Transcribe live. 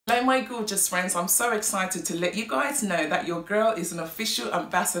Hello my gorgeous friends, I'm so excited to let you guys know that your girl is an official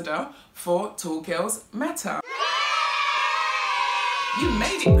ambassador for TallGirls Matter. You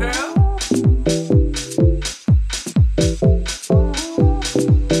made it, girl!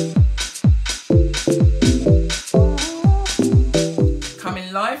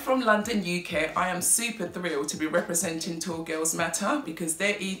 Coming live from London, UK, I am super thrilled to be representing TallGirls Matter because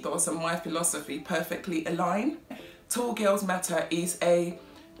their ethos and my philosophy perfectly align. TallGirls Matter is a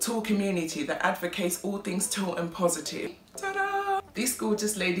tall community that advocates all things tall and positive. Ta-da! This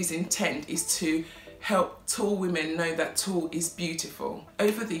gorgeous lady's intent is to help tall women know that tall is beautiful.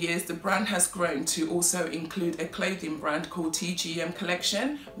 Over the years, the brand has grown to also include a clothing brand called TGM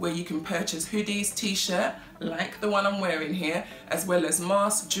Collection, where you can purchase hoodies, t-shirt, like the one I'm wearing here, as well as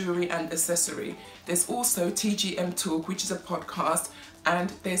masks, jewelry and accessory. There's also TGM Talk, which is a podcast,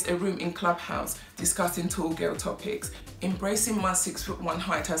 and there's a room in Clubhouse discussing tall girl topics. Embracing my 6'1"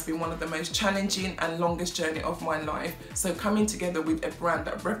 height has been one of the most challenging and longest journey of my life. So coming together with a brand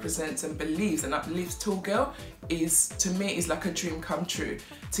that represents and believes and uplifts tall girl is, to me, is like a dream come true.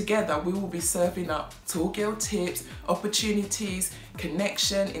 Together we will be serving up tall girl tips, opportunities,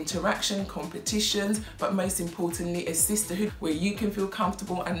 connection, interaction, competitions, but most importantly a sisterhood where you can feel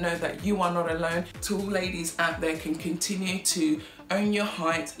comfortable and know that you are not alone. Tall ladies out there can continue to own your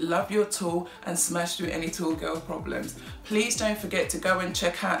height, love your tall and smash through any tall girl problems. Please don't forget to go and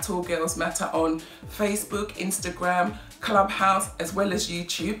check out TallGirls Matter on Facebook, Instagram, Clubhouse as well as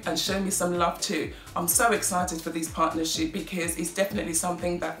YouTube, and show me some love too. I'm so excited for this partnership because it's definitely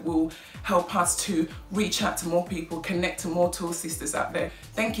something that will help us to reach out to more people, connect to more tall sisters out there.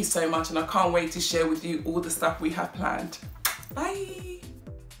 Thank you so much and I can't wait to share with you all the stuff we have planned. Bye!